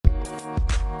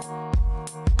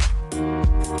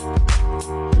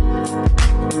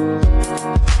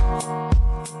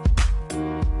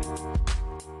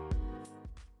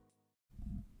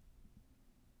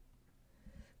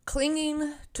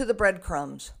to the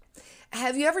Breadcrumbs.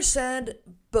 Have you ever said,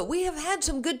 but we have had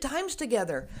some good times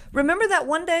together? Remember that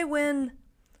one day when,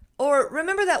 or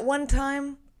remember that one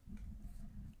time?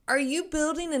 Are you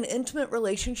building an intimate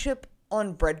relationship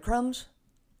on breadcrumbs?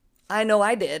 I know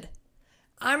I did.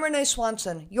 I'm Renee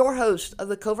Swanson, your host of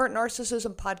the Covert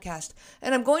Narcissism Podcast,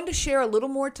 and I'm going to share a little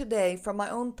more today from my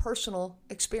own personal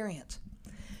experience.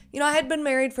 I had been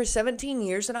married for 17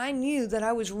 years, and I knew that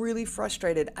I was really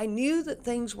frustrated. I knew that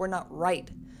things were not right.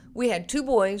 We had two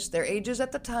boys. Their ages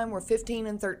at the time were 15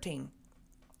 and 13.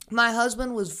 My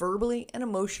husband was verbally and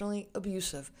emotionally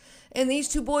abusive, and these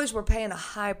two boys were paying a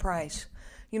high price.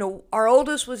 Our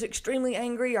oldest was extremely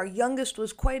angry. Our youngest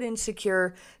was quite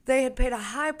insecure. They had paid a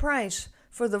high price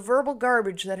for the verbal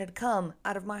garbage that had come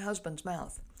out of my husband's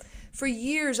mouth. For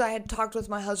years, I had talked with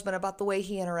my husband about the way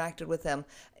he interacted with them,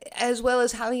 as well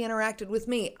as how he interacted with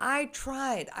me. I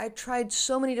tried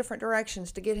so many different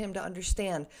directions to get him to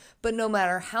understand, but no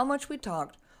matter how much we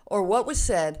talked or what was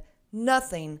said,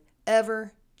 nothing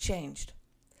ever changed.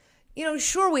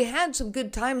 Sure, we had some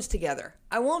good times together.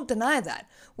 I won't deny that.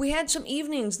 We had some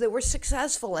evenings that were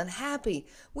successful and happy.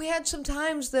 We had some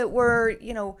times that were,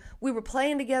 we were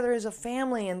playing together as a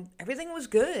family and everything was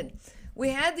good. We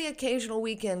had the occasional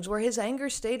weekends where his anger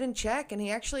stayed in check and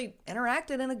he actually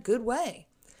interacted in a good way.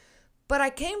 But I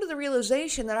came to the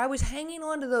realization that I was hanging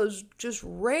on to those just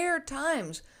rare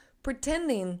times,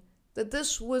 pretending that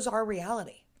this was our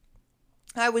reality.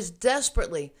 I was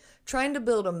desperately trying to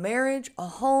build a marriage, a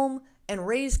home, and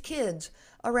raise kids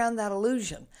around that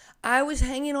illusion. I was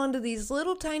hanging on to these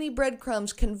little tiny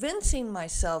breadcrumbs, convincing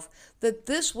myself that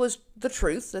this was the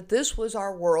truth, that this was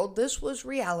our world, this was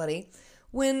reality,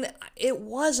 when it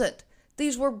wasn't.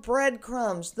 These were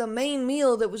breadcrumbs. The main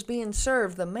meal that was being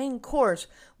served, the main course,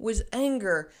 was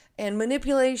anger and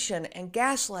manipulation and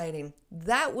gaslighting.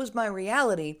 That was my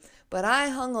reality, but I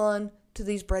hung on to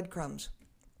these breadcrumbs.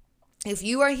 If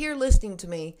you are here listening to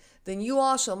me, then you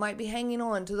also might be hanging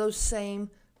on to those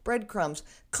same breadcrumbs,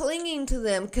 clinging to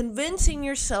them, convincing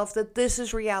yourself that this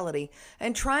is reality,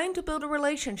 and trying to build a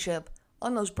relationship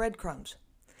on those breadcrumbs.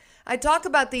 I talk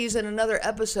about these in another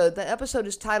episode. The episode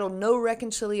is titled No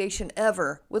Reconciliation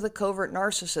Ever with a Covert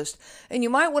Narcissist. And you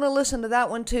might want to listen to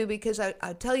that one too, because I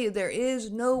tell you, there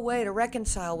is no way to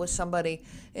reconcile with somebody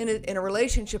in a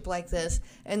relationship like this.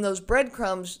 And those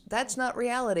breadcrumbs, that's not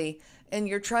reality. And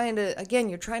you're trying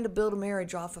to build a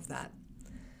marriage off of that.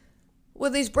 Well,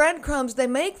 these breadcrumbs, they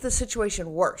make the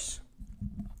situation worse.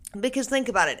 Because think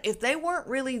about it. If they weren't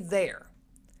really there,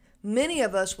 many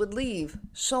of us would leave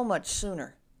so much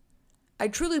sooner. I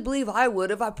truly believe I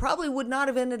would have. I probably would not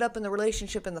have ended up in the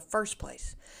relationship in the first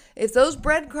place. If those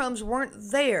breadcrumbs weren't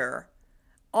there,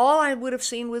 all I would have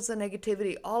seen was the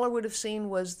negativity. All I would have seen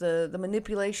was the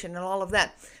manipulation and all of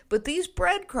that. But these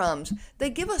breadcrumbs, they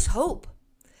give us hope.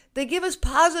 They give us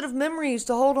positive memories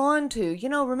to hold on to.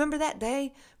 Remember that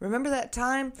day? Remember that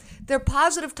time? They're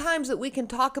positive times that we can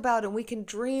talk about and we can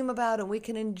dream about and we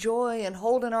can enjoy and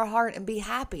hold in our heart and be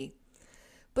happy.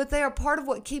 But they are part of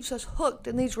what keeps us hooked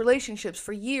in these relationships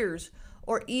for years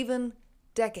or even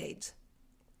decades.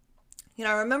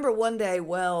 I remember one day,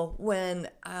 when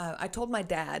I told my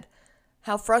dad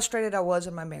how frustrated I was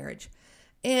in my marriage.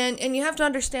 And you have to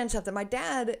understand something. My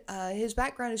dad, his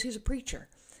background is he's a preacher.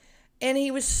 And he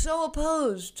was so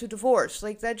opposed to divorce.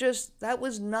 That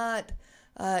was not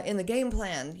in the game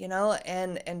plan,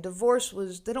 and divorce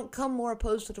they don't come more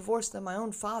opposed to divorce than my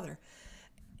own father.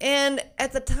 And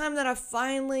at the time that I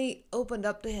finally opened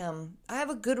up to him, I have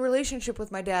a good relationship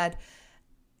with my dad.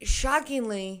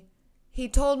 Shockingly, he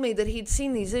told me that he'd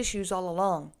seen these issues all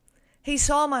along. He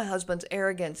saw my husband's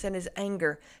arrogance and his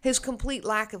anger, his complete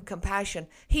lack of compassion.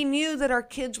 He knew that our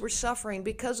kids were suffering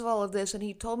because of all of this, and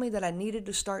he told me that I needed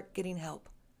to start getting help.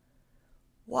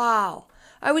 Wow.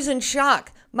 I was in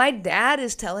shock. My dad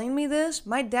is telling me this.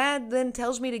 My dad then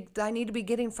tells me that I need to be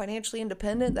getting financially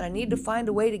independent, that I need to find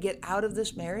a way to get out of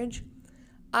this marriage.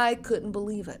 I couldn't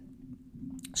believe it.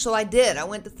 So I did. I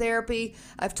went to therapy.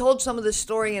 I've told some of this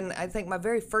story in, I think, my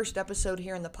very first episode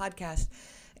here in the podcast.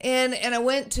 And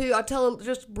I'll tell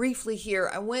just briefly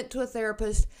here, I went to a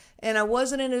therapist and I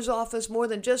wasn't in his office more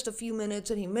than just a few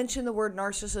minutes and he mentioned the word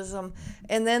narcissism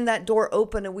and then that door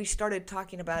opened and we started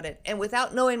talking about it. And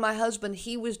without knowing my husband,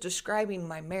 he was describing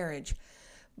my marriage.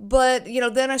 But,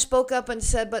 then I spoke up and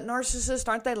said, but narcissists,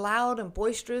 aren't they loud and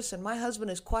boisterous? And my husband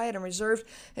is quiet and reserved.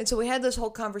 And so we had this whole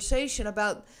conversation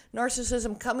about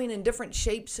narcissism coming in different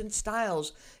shapes and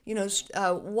styles.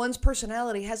 One's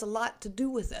personality has a lot to do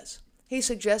with this. He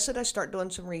suggested I start doing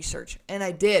some research, and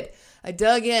I did. I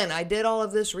dug in. I did all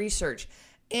of this research,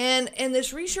 And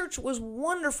this research was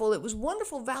wonderful. It was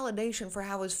wonderful validation for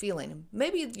how I was feeling.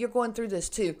 Maybe you're going through this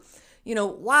too.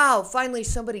 Wow, finally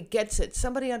somebody gets it.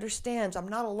 Somebody understands. I'm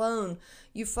not alone.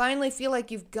 You finally feel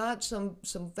like you've got some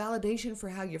validation for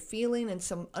how you're feeling and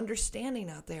some understanding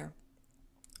out there.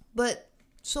 But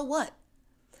so what?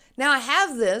 Now I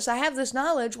have this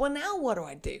knowledge. Well, now what do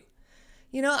I do?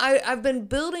 I've been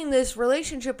building this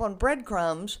relationship on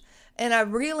breadcrumbs, and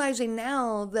I'm realizing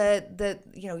now that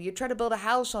you try to build a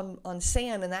house on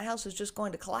sand and that house is just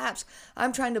going to collapse.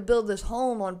 I'm trying to build this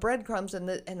home on breadcrumbs, and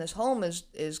this home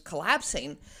is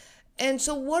collapsing. And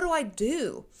so what do I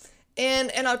do? And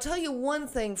I'll tell you one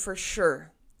thing for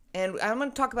sure, and I'm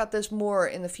going to talk about this more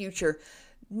in the future.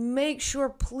 Make sure,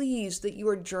 please, that you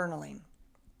are journaling.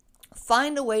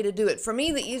 Find a way to do it. For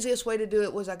me, the easiest way to do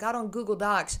it was I got on Google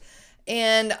Docs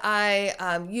and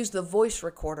I used the voice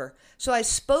recorder. So I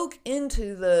spoke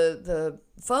into the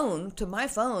phone, to my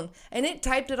phone, and it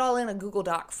typed it all in a Google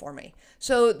Doc for me.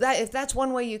 So that if that's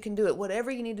one way you can do it, whatever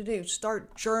you need to do,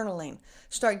 start journaling.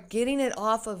 Start getting it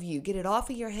off of you. Get it off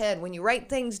of your head. When you write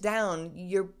things down,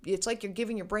 it's like you're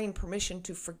giving your brain permission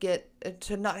to forget,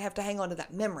 to not have to hang on to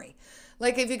that memory.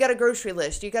 Like if you got a grocery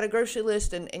list,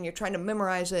 and you're trying to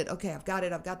memorize it. Okay, I've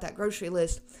got that grocery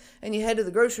list. And you head to the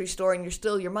grocery store and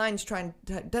your mind's trying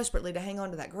desperately to hang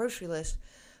on to that grocery list.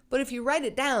 But if you write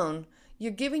it down,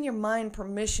 you're giving your mind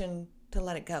permission to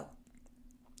let it go.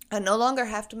 I no longer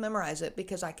have to memorize it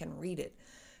because I can read it.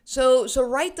 So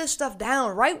write this stuff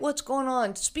down. Write what's going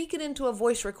on. Speak it into a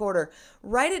voice recorder.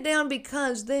 Write it down,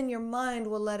 because then your mind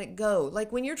will let it go.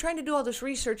 Like when you're trying to do all this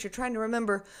research, you're trying to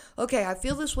remember, okay, I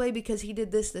feel this way because he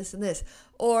did this, this, and this.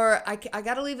 Or I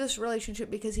got to leave this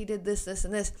relationship because he did this, this,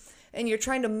 and this. And you're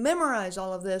trying to memorize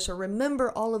all of this or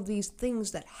remember all of these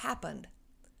things that happened.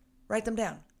 Write them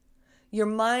down. Your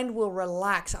mind will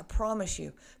relax, I promise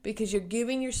you, because you're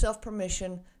giving yourself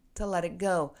permission to let it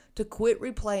go, to quit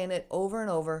replaying it over and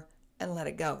over and let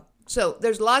it go. So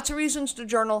there's lots of reasons to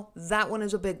journal. That one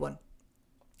is a big one.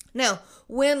 Now,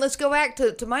 let's go back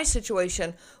to my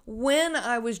situation. When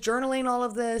I was journaling all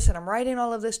of this and I'm writing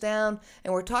all of this down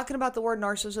and we're talking about the word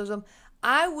narcissism,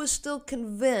 I was still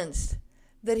convinced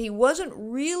that he wasn't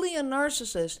really a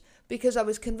narcissist because I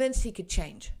was convinced he could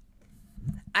change.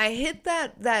 I hit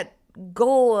that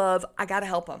goal of, I got to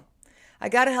help him. I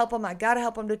got to help him. I got to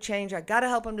help him to change. I got to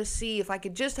help him to see. If I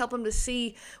could just help him to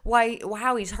see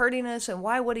how he's hurting us and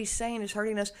why what he's saying is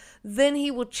hurting us, then he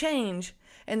will change.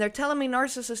 And they're telling me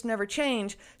narcissists never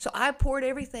change. So I poured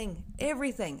everything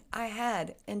I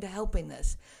had into helping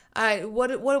this.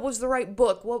 What was the right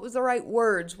book? What was the right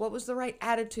words? What was the right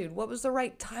attitude? What was the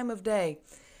right time of day?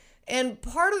 And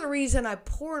part of the reason I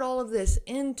poured all of this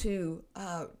into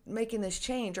making this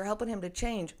change or helping him to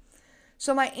change.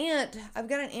 So my aunt, I've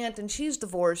got an aunt and she's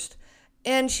divorced.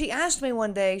 And she asked me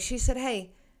one day, she said,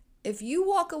 hey, if you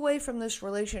walk away from this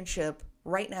relationship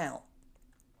right now,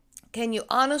 can you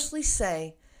honestly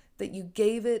say that you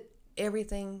gave it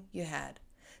everything you had?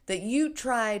 That you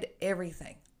tried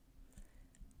everything?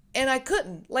 And I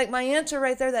couldn't. Like my answer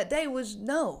right there that day was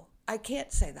no, I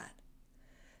can't say that.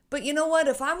 But you know what?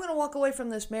 If I'm going to walk away from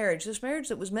this marriage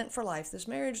that was meant for life, this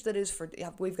marriage that is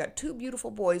we've got 2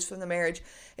 beautiful boys from the marriage.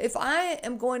 If I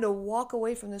am going to walk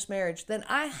away from this marriage, then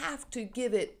I have to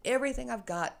give it everything I've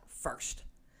got first.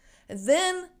 And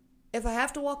then if I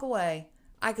have to walk away,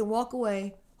 I can walk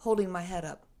away holding my head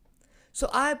up. So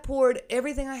I poured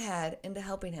everything I had into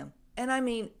helping him. And I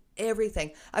mean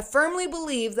everything. I firmly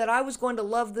believed that I was going to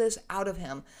love this out of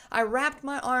him. I wrapped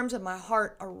my arms and my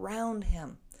heart around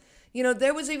him. You know,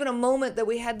 there was even a moment that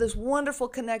we had this wonderful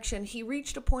connection. He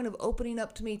reached a point of opening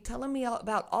up to me, telling me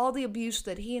about all the abuse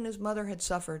that he and his mother had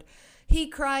suffered. He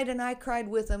cried and I cried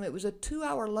with him. It was a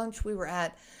 2-hour lunch we were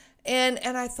at. And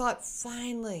I thought,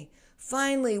 finally,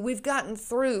 we've gotten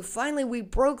through. Finally, we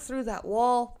broke through that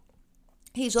wall.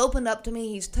 He's opened up to me.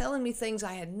 He's telling me things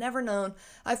I had never known.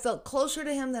 I felt closer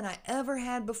to him than I ever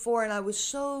had before. And I was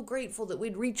so grateful that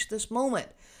we'd reached this moment.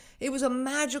 It was a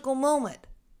magical moment.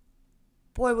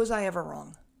 Boy, was I ever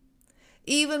wrong.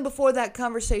 Even before that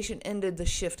conversation ended, the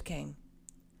shift came.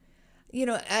 You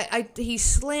know, he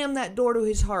slammed that door to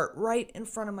his heart right in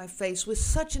front of my face with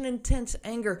such an intense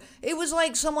anger. It was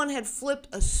like someone had flipped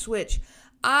a switch.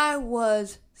 I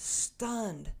was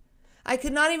stunned. I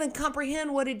could not even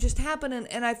comprehend what had just happened.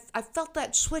 And I felt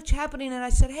that switch happening. And I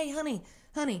said, hey, honey,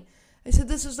 I said,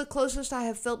 this is the closest I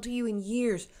have felt to you in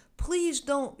years. Please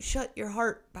don't shut your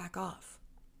heart back off.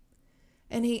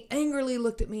 And he angrily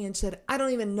looked at me and said, I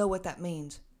don't even know what that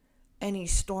means. And he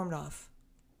stormed off.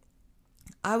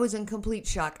 I was in complete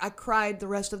shock. I cried the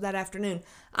rest of that afternoon.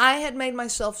 I had made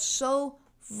myself so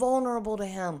vulnerable to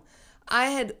him. I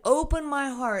had opened my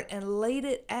heart and laid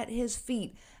it at his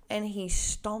feet, and he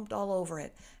stomped all over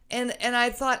it. And I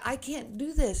thought, I can't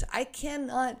do this. I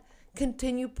cannot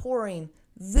continue pouring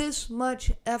this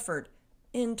much effort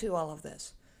into all of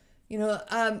this.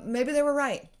 Maybe they were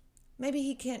right. Maybe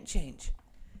he can't change.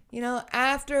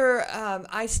 After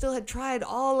I still had tried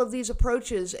all of these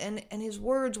approaches, and his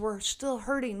words were still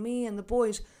hurting me and the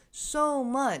boys so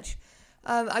much.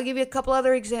 I'll give you a couple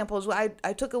other examples.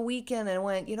 I took a weekend and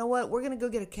went, you know what, we're going to go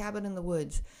get a cabin in the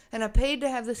woods. And I paid to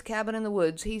have this cabin in the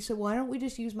woods. He said, why don't we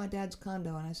just use my dad's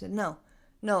condo? And I said, no,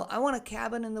 I want a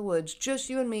cabin in the woods. Just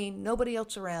you and me, nobody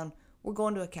else around. We're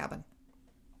going to a cabin.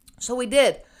 So we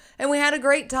did. And we had a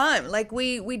great time. Like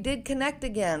we did connect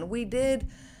again.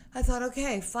 I thought,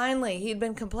 okay, finally, he'd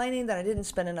been complaining that I didn't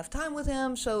spend enough time with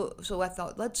him. So I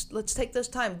thought, let's take this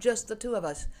time, just the two of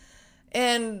us.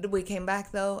 And we came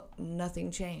back, though,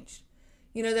 nothing changed.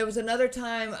 There was another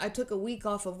time I took a week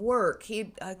off of work.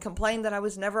 He complained that I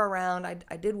was never around.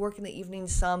 I did work in the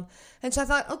evenings some. And so I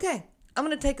thought, okay, I'm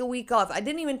going to take a week off. I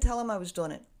didn't even tell him I was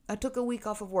doing it. I took a week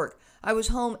off of work. I was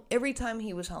home every time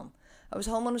he was home. I was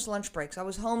home on his lunch breaks. I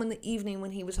was home in the evening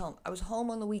when he was home. I was home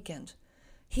on the weekends.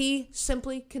 He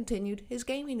simply continued his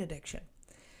gaming addiction.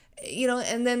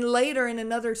 And then later in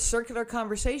another circular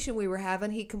conversation we were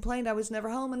having, he complained I was never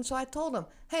home. And so I told him,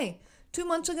 hey, 2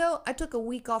 months ago, I took a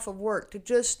week off of work to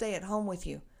just stay at home with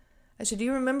you. I said, do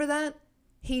you remember that?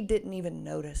 He didn't even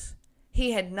notice.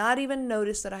 He had not even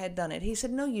noticed that I had done it. He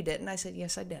said, no, you didn't. I said,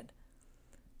 yes, I did.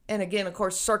 And again, of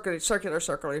course,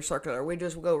 circular. We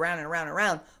just go round and round and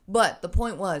round. But the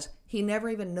point was, he never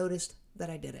even noticed that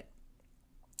I did it.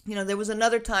 There was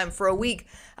another time for a week,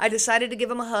 I decided to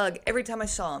give him a hug every time I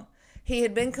saw him. He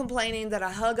had been complaining that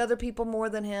I hug other people more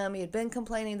than him. He had been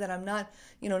complaining that I'm not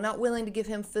willing to give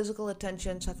him physical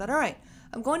attention. So I thought, all right,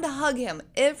 I'm going to hug him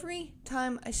every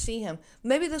time I see him.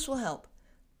 Maybe this will help.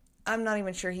 I'm not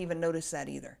even sure he even noticed that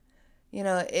either.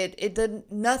 It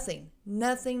did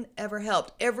nothing ever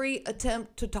helped. Every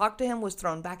attempt to talk to him was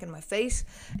thrown back in my face.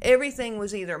 Everything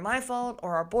was either my fault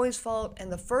or our boys' fault.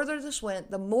 And the further this went,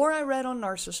 the more I read on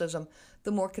narcissism,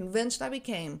 the more convinced I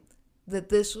became that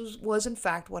this was in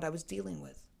fact what I was dealing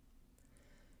with.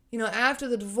 After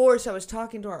the divorce, I was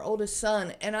talking to our oldest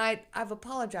son, and I've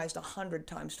apologized 100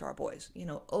 times to our boys,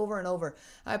 over and over.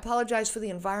 I apologize for the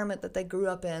environment that they grew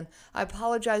up in. I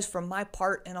apologize for my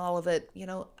part in all of it.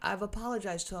 I've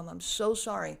apologized to them. I'm so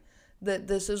sorry that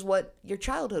this is what your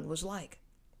childhood was like.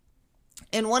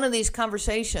 In one of these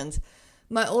conversations,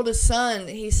 my oldest son,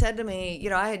 he said to me,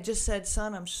 I had just said,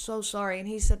 son, I'm so sorry. And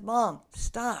he said, Mom,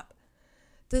 stop.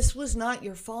 This was not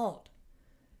your fault.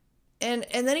 And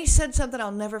then he said something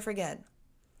I'll never forget.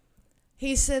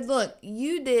 He said, look,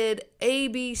 you did A,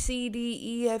 B, C, D,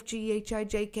 E, F, G, H, I,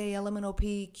 J, K, L, M, N, O,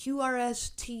 P, Q, R, S,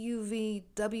 T, U, V,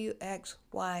 W, X,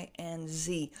 Y, and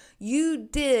Z. You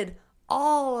did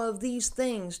all of these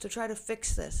things to try to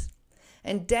fix this.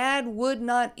 And Dad would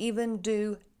not even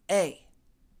do A.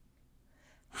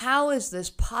 How is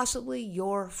this possibly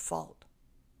your fault?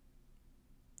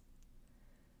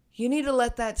 You need to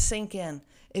let that sink in.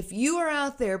 If you are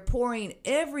out there pouring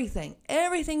everything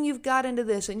you've got into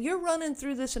this, and you're running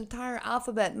through this entire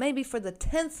alphabet maybe for the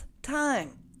 10th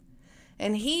time,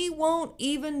 and he won't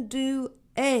even do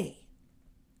A,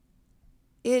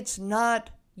 it's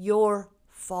not your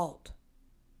fault.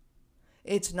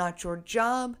 It's not your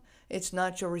job, it's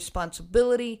not your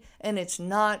responsibility, and it's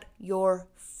not your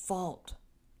fault.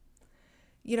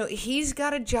 He's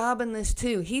got a job in this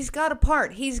too. He's got a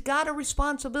part. He's got a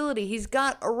responsibility. He's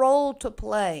got a role to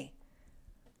play.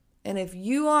 And if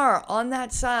you are on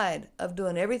that side of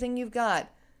doing everything you've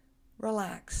got,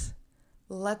 relax.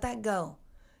 Let that go.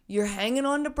 You're hanging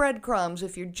on to breadcrumbs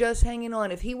if you're just hanging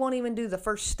on. If he won't even do the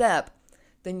first step,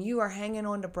 then you are hanging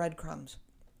on to breadcrumbs.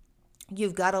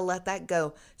 You've got to let that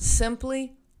go.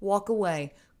 Simply walk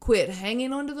away. Quit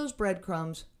hanging on to those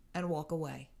breadcrumbs and walk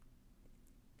away.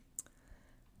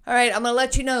 All right, I'm going to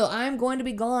let you know I'm going to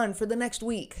be gone for the next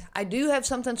week. I do have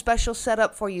something special set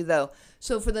up for you, though.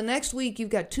 So for the next week,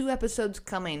 you've got 2 episodes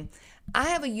coming. I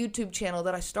have a YouTube channel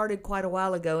that I started quite a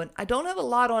while ago, and I don't have a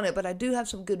lot on it, but I do have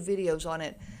some good videos on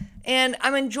it. And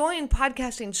I'm enjoying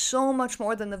podcasting so much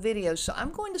more than the videos, so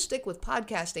I'm going to stick with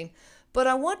podcasting, but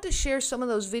I want to share some of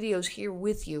those videos here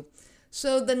with you.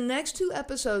 So the next 2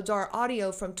 episodes are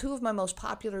audio from 2 of my most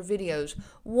popular videos.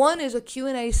 One is a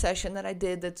Q&A session that I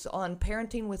did that's on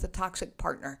parenting with a toxic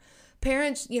partner.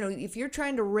 Parents, if you're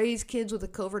trying to raise kids with a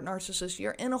covert narcissist,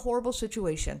 you're in a horrible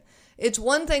situation. It's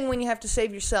one thing when you have to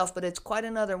save yourself, but it's quite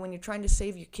another when you're trying to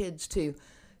save your kids too.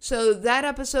 So that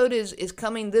episode is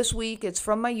coming this week. It's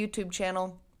from my YouTube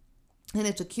channel, and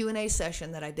it's a Q&A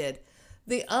session that I did.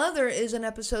 The other is an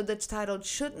episode that's titled,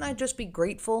 Shouldn't I Just Be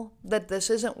Grateful That This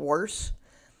Isn't Worse?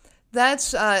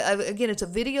 That's, again, it's a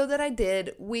video that I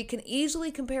did. We can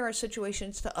easily compare our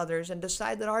situations to others and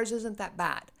decide that ours isn't that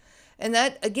bad. And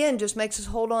that, again, just makes us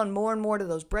hold on more and more to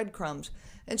those breadcrumbs.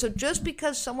 And so just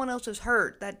because someone else is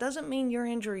hurt, that doesn't mean your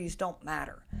injuries don't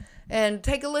matter. And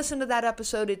take a listen to that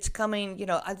episode. It's coming.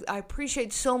 I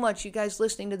appreciate so much you guys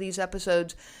listening to these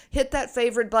episodes. Hit that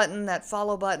favorite button, that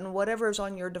follow button, whatever is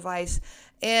on your device.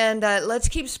 And let's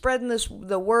keep spreading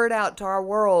the word out to our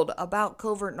world about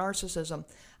covert narcissism.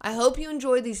 I hope you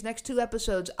enjoy these next 2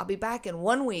 episodes. I'll be back in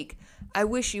 1 week. I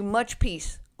wish you much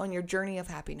peace on your journey of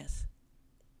happiness.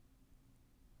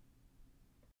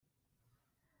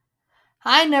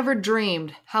 I never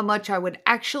dreamed how much I would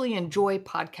actually enjoy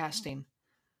podcasting.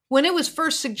 When it was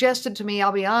first suggested to me,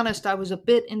 I'll be honest, I was a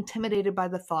bit intimidated by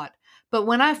the thought. But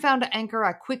when I found Anchor,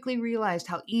 I quickly realized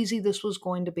how easy this was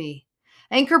going to be.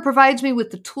 Anchor provides me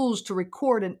with the tools to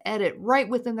record and edit right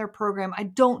within their program. I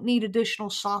don't need additional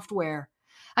software.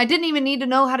 I didn't even need to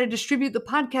know how to distribute the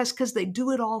podcast because they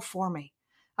do it all for me.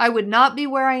 I would not be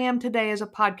where I am today as a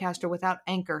podcaster without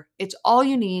Anchor. It's all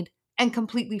you need and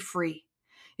completely free.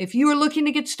 If you are looking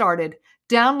to get started,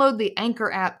 download the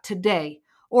Anchor app today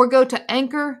or go to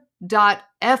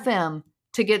anchor.fm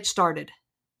to get started.